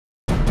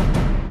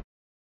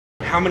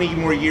how many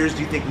more years do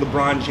you think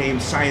LeBron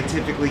James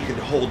scientifically could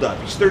hold up?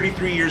 He's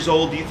 33 years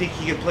old. Do you think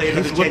he could play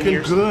another 10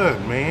 years? He's looking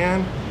good,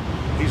 man.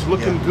 He's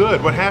looking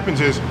good. What happens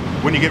is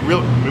when you get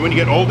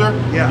older,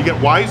 you get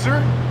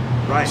wiser.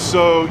 Right.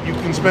 So you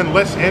can spend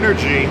less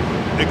energy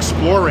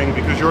exploring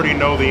because you already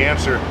know the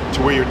answer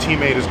to where your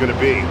teammate is going to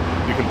be.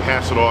 You can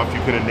pass it off.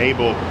 You can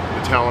enable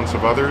the talents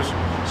of others.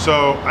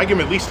 So I give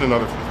him at least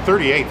another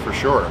 38 for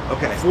sure.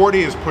 Okay.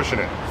 40 is pushing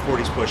it.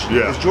 40's pushing it.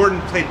 Because Jordan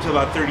played until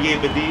about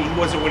 38, but he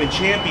wasn't winning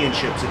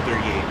championships at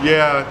 38.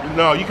 Yeah,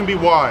 no, you can be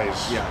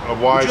wise. Yeah. A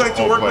wise. Would you like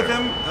to work player. with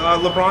him,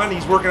 LeBron?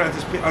 He's working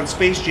on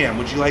Space Jam.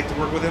 Would you like to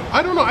work with him?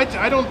 I don't know.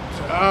 I don't.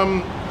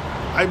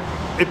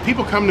 If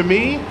people come to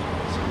me,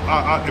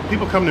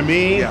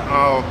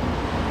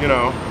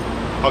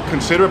 I'll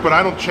consider it, but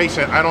I don't chase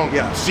it. I don't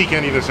seek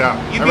any of this out.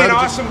 You'd be an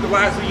awesome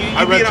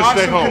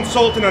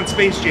consultant on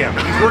Space Jam.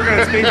 He's working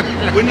on Space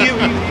Jam. Wouldn't you?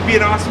 You'd be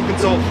an awesome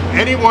consultant.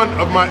 Any one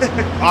of my,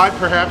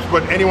 perhaps,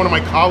 but any one of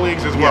my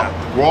colleagues as well.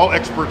 Yeah. We're all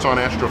experts on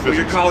astrophysics. Well,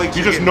 your colleagues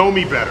you just know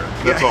me better.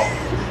 That's all.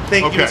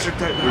 Thank you,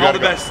 Mr. All the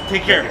best.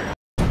 Take care.